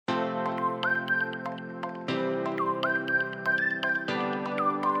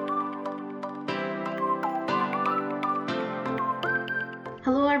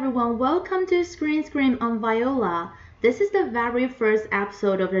everyone, welcome to Screen Scream on Viola. This is the very first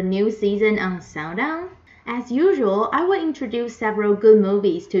episode of the new season on Soundown. As usual, I will introduce several good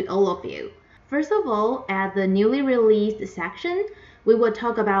movies to all of you. First of all, at the newly released section, we will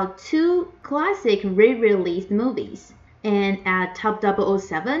talk about two classic re-released movies. And at Top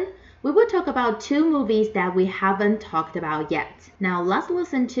 007, we will talk about two movies that we haven't talked about yet. Now let's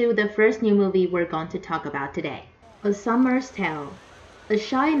listen to the first new movie we're going to talk about today. A Summer's Tale. A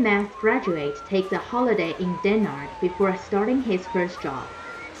shy math graduate takes a holiday in Denmark before starting his first job.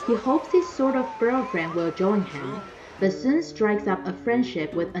 He hopes his sort of girlfriend will join him, but soon strikes up a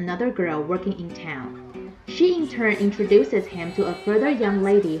friendship with another girl working in town. She in turn introduces him to a further young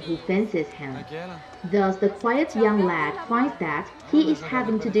lady who fancies him. Thus, the quiet young lad finds that he is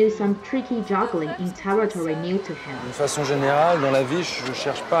having to do some tricky juggling in territory new to him. De façon générale, dans la vie, je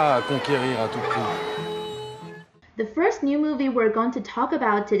cherche pas à conquérir à tout prix. The first new movie we're going to talk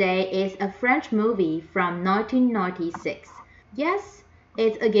about today is a French movie from 1996. Yes,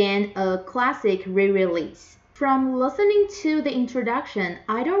 it's again a classic re-release. From listening to the introduction,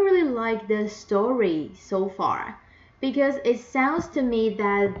 I don't really like the story so far because it sounds to me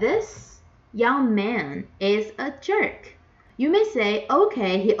that this young man is a jerk. You may say,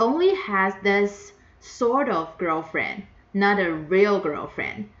 okay, he only has this sort of girlfriend, not a real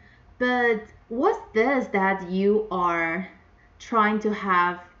girlfriend. But what's this that you are trying to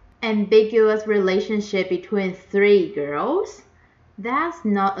have ambiguous relationship between three girls? That's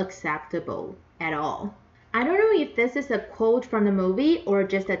not acceptable at all. I don't know if this is a quote from the movie or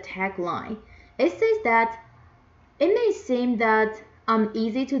just a tagline. It says that it may seem that I'm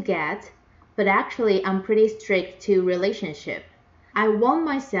easy to get, but actually I'm pretty strict to relationship. I want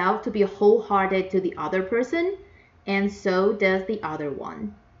myself to be wholehearted to the other person, and so does the other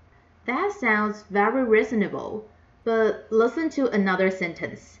one. That sounds very reasonable, but listen to another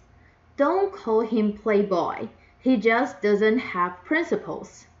sentence. Don't call him playboy. He just doesn't have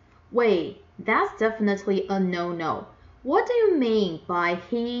principles. Wait, that's definitely a no-no. What do you mean by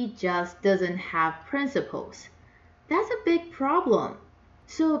he just doesn't have principles? That's a big problem.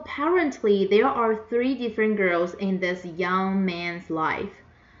 So apparently there are three different girls in this young man's life.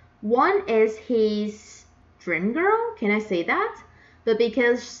 One is his dream girl, can I say that? But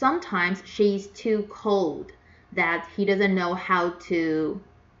because sometimes she's too cold that he doesn't know how to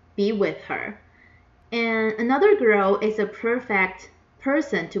be with her. And another girl is a perfect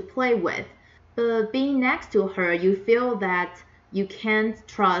person to play with, but being next to her, you feel that you can't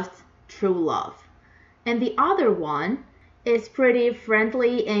trust true love. And the other one is pretty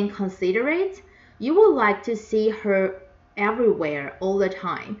friendly and considerate. You would like to see her everywhere all the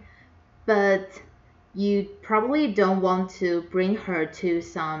time, but you probably don't want to bring her to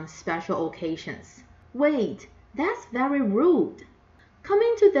some special occasions. Wait, that's very rude.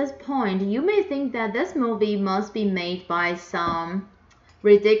 Coming to this point, you may think that this movie must be made by some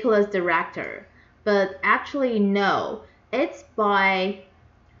ridiculous director, but actually no, it's by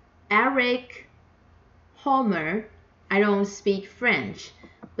Eric Homer. I don't speak French,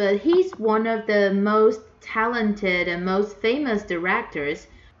 but he's one of the most talented and most famous directors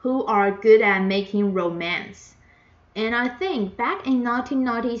who are good at making romance. And I think back in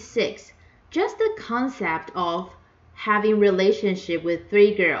 1996, just the concept of having relationship with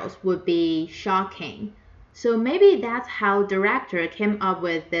three girls would be shocking. So maybe that's how director came up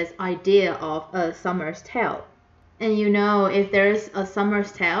with this idea of A Summer's Tale. And you know, if there's A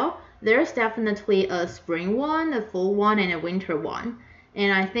Summer's Tale, there's definitely a spring one, a fall one, and a winter one.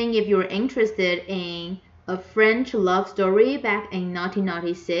 And I think if you're interested in a French love story back in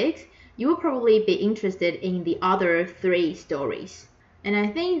 1996, you will probably be interested in the other three stories. And I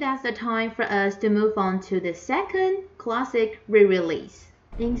think that's the time for us to move on to the second classic re-release.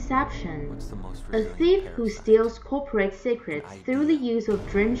 Inception. A thief who steals corporate secrets through the use of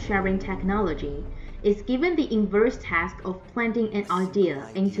dream-sharing technology is given the inverse task of planting an idea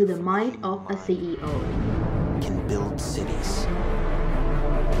into the mind of a CEO. Can build cities.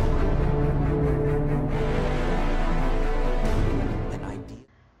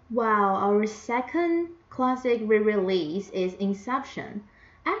 Wow, our second classic re-release is Inception.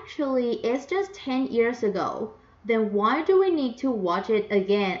 Actually, it's just 10 years ago. Then why do we need to watch it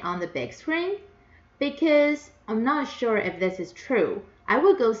again on the big screen? Because I'm not sure if this is true. I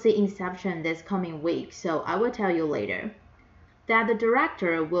will go see Inception this coming week, so I will tell you later. That the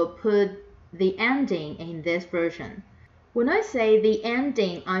director will put the ending in this version. When I say the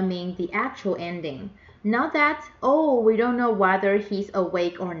ending, I mean the actual ending. Not that, oh, we don't know whether he's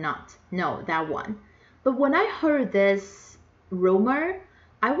awake or not. No, that one. But when I heard this rumor,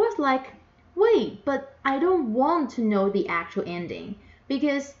 I was like, wait, but I don't want to know the actual ending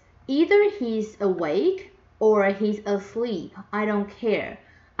because either he's awake or he's asleep. I don't care.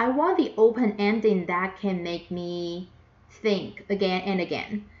 I want the open ending that can make me think again and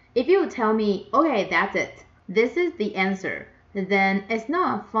again. If you tell me, okay, that's it, this is the answer, then it's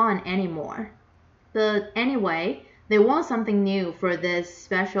not fun anymore. But anyway, they want something new for this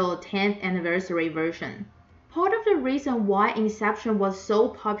special 10th anniversary version. Part of the reason why Inception was so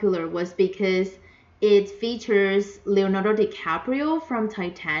popular was because it features Leonardo DiCaprio from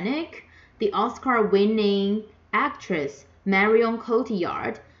Titanic, the Oscar-winning actress Marion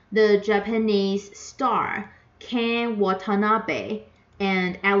Cotillard, the Japanese star Ken Watanabe,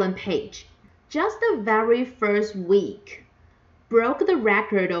 and Ellen Page. Just the very first week broke the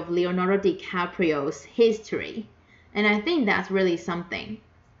record of Leonardo DiCaprio's history, and I think that's really something.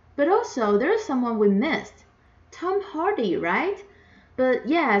 But also, there's someone we missed. Tom Hardy, right? But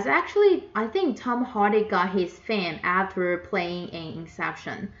yes, actually, I think Tom Hardy got his fame after playing in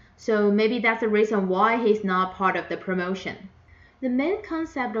Inception, so maybe that's the reason why he's not part of the promotion. The main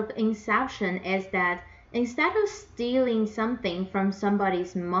concept of Inception is that instead of stealing something from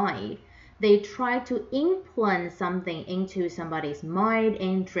somebody's mind, they try to implant something into somebody's mind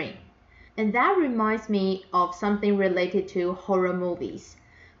and dream. And that reminds me of something related to horror movies.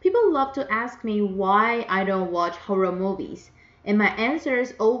 People love to ask me why I don't watch horror movies. And my answer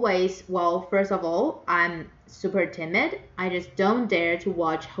is always, well, first of all, I'm super timid. I just don't dare to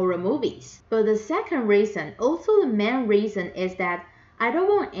watch horror movies. But the second reason, also the main reason, is that I don't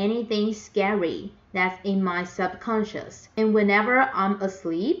want anything scary that's in my subconscious. And whenever I'm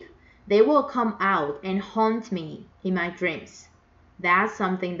asleep, they will come out and haunt me in my dreams. That's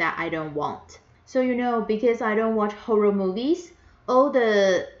something that I don't want. So because I don't watch horror movies, all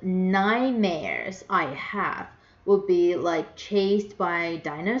the nightmares I have would be like chased by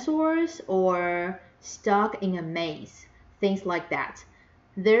dinosaurs or stuck in a maze, things like that.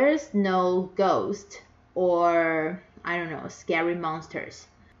 There's no ghost or, I don't know, scary monsters.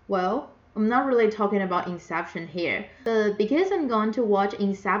 Well, I'm not really talking about Inception here, but because I'm going to watch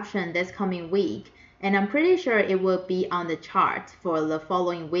Inception this coming week, and I'm pretty sure it will be on the chart for the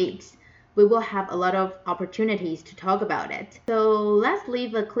following weeks, we will have a lot of opportunities to talk about it. So let's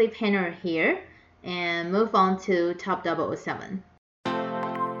leave a cliffhanger here and move on to Top 007.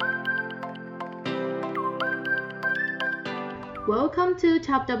 Welcome to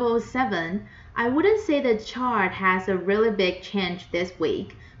Top 007. I wouldn't say the chart has a really big change this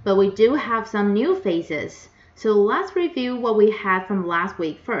week, but we do have some new faces. So let's review what we had from last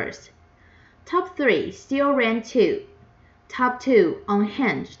week first. Top 3, Steel Rain 2. Top 2,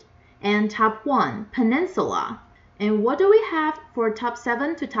 Unhinged. And Top 1, Peninsula. And what do we have for Top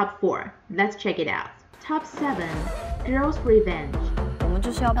 7 to Top 4? Let's check it out. Top 7, Girls Revenge. 我们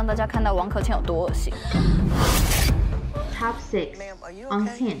就是要让大家看到王可倩有多恶心。 Top 6,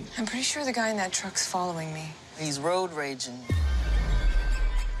 Unhinged. I'm pretty sure the guy in that truck's following me. He's road raging.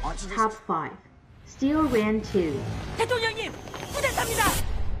 Top 5, Steel Rain 2. 대통령님, 부대탑니다.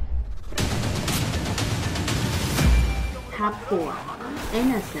 Top 4,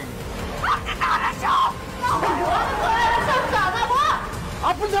 Innocent.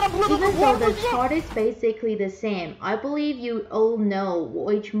 Even though the chart is basically the same, I believe you all know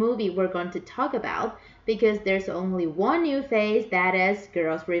which movie we're going to talk about because there's only one new face, that is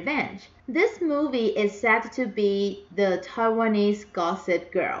Girls Revenge. This movie is said to be the Taiwanese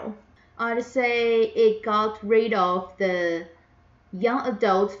Gossip Girl. I'd say it got rid of the young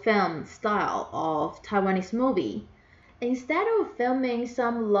adult film style of Taiwanese movie. Instead of filming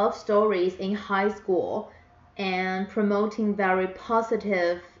some love stories in high school and promoting very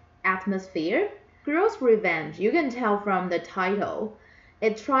positive atmosphere, Girls Revenge, you can tell from the title,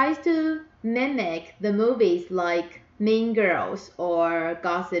 it tries to mimic the movies like Mean Girls or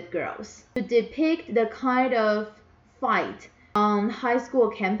Gossip Girls to depict the kind of fight on high school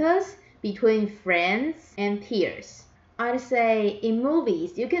campus between friends and peers. I'd say in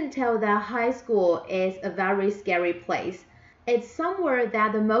movies, you can tell that high school is a very scary place. It's somewhere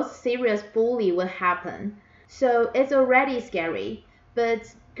that the most serious bully will happen. So it's already scary.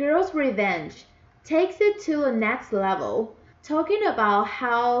 But Girls Revenge takes it to the next level, talking about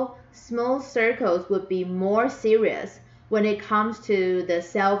how small circles would be more serious when it comes to the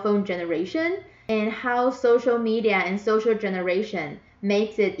cell phone generation and how social media and social generation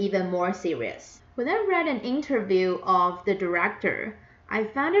makes it even more serious. When I read an interview of the director, I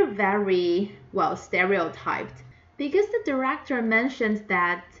found it very, stereotyped because the director mentions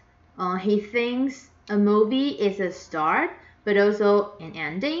that he thinks a movie is a start but also an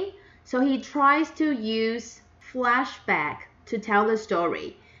ending. So he tries to use flashback to tell the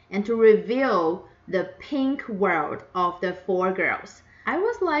story and to reveal the pink world of the four girls. I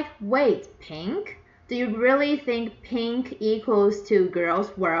was like, wait, pink? Do you really think pink equals to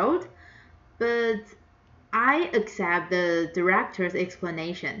girls' world? But I accept the director's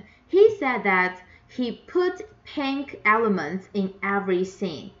explanation. He said that he put pink elements in every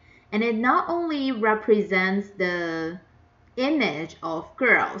scene, and it not only represents the image of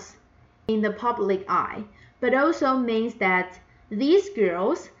girls in the public eye, but also means that these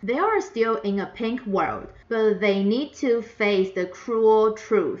girls, they are still in a pink world, but they need to face the cruel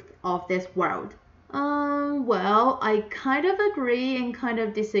truth of this world. Well, I kind of agree and kind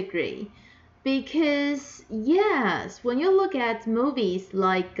of disagree. Because, yes, when you look at movies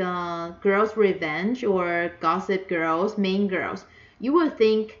like Girls' Revenge or Gossip Girls, Mean Girls, you will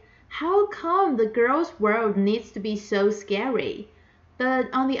think, how come the girls' world needs to be so scary? But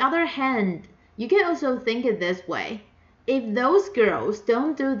on the other hand, you can also think it this way. If those girls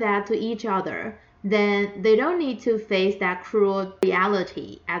don't do that to each other, then they don't need to face that cruel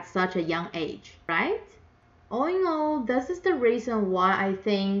reality at such a young age, right? All in all, this is the reason why I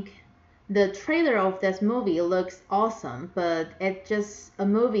think the trailer of this movie looks awesome, but it's just a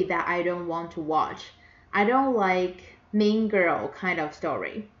movie that I don't want to watch. I don't like Mean Girl kind of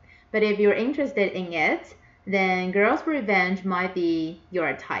story. But if you're interested in it, then Girls' Revenge might be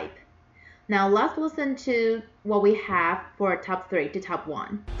your type. Now let's listen to what we have for top 3 to top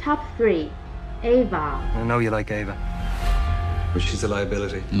 1. Top 3, Ava. I know you like Ava. But she's a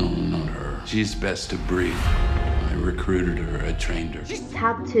liability. No, not her. She's best of breed. I recruited her, I trained her.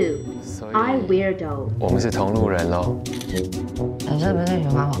 Top 2, I Weirdo. 我们是同路人喽。你是不是喜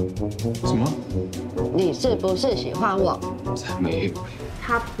欢我？什么？你是不是喜欢我？才没有。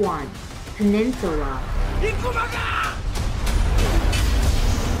 Top 1, Peninsula.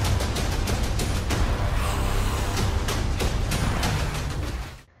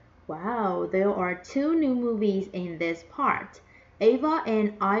 Wow, there are 2 new movies in this part, Ava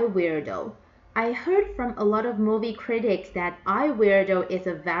and I Weirdo. I heard from a lot of movie critics that I Weirdo is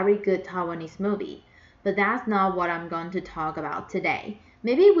a very good Taiwanese movie, but that's not what I'm going to talk about today.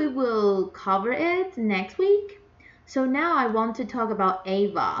 Maybe we will cover it next week. So now I want to talk about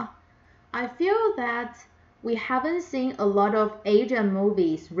Ava. I feel that we haven't seen a lot of Asian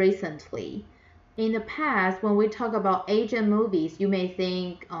movies recently. In the past, when we talk about Asian movies, you may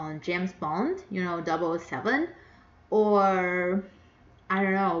think on James Bond, 007, or I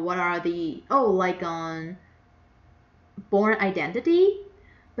don't know, what are the, like on Bourne Identity?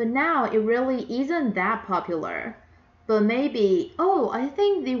 But now it really isn't that popular. But maybe, I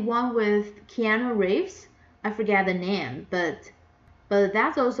think the one with Keanu Reeves, I forget the name, but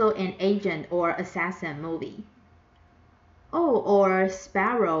that's also an agent or assassin movie. Or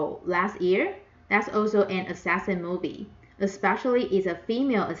Sparrow last year, that's also an assassin movie, especially it's a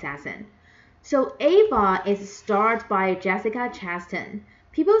female assassin. So Ava is starred by Jessica Chastain.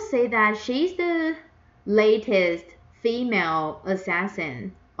 People say that she's the latest female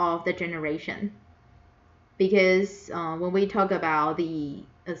assassin of the generation. Because when we talk about the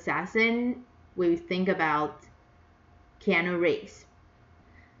assassin, we think about Keanu Reeves.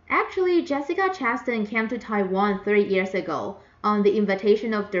 Actually, Jessica Chastain came to Taiwan 3 years ago on the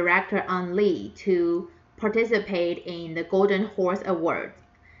invitation of director Ang Lee to participate in the Golden Horse Award.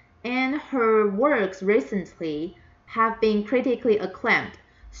 And her works recently have been critically acclaimed,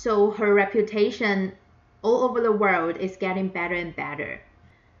 so her reputation all over the world is getting better and better.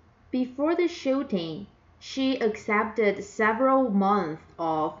 Before the shooting, she accepted several months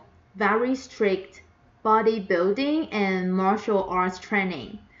of very strict bodybuilding and martial arts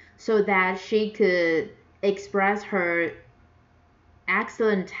training so that she could express her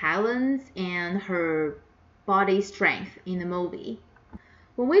excellent talents and her body strength in the movie.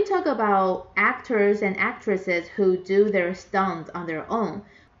 When we talk about actors and actresses who do their stunts on their own,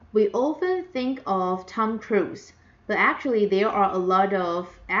 we often think of Tom Cruise, but actually there are a lot of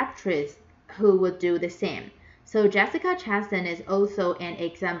actresses who would do the same. So Jessica Chastain is also an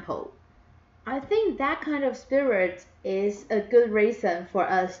example. I think that kind of spirit is a good reason for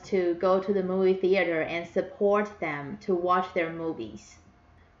us to go to the movie theater and support them to watch their movies.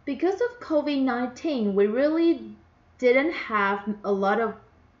 Because of COVID-19, we really didn't have a lot of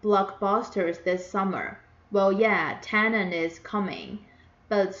blockbusters this summer. Well, yeah, Tenet is coming,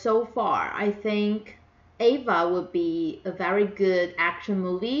 but so far, I think Ava would be a very good action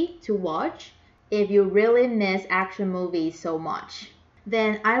movie to watch if you really miss action movies so much.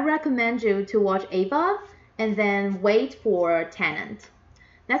 Then I recommend you to watch Ava and then wait for Tenet.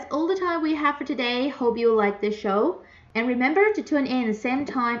 That's all the time we have for today. Hope you like this show. And remember to tune in the same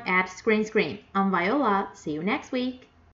time at Screen Scream. I'm Viola. See you next week.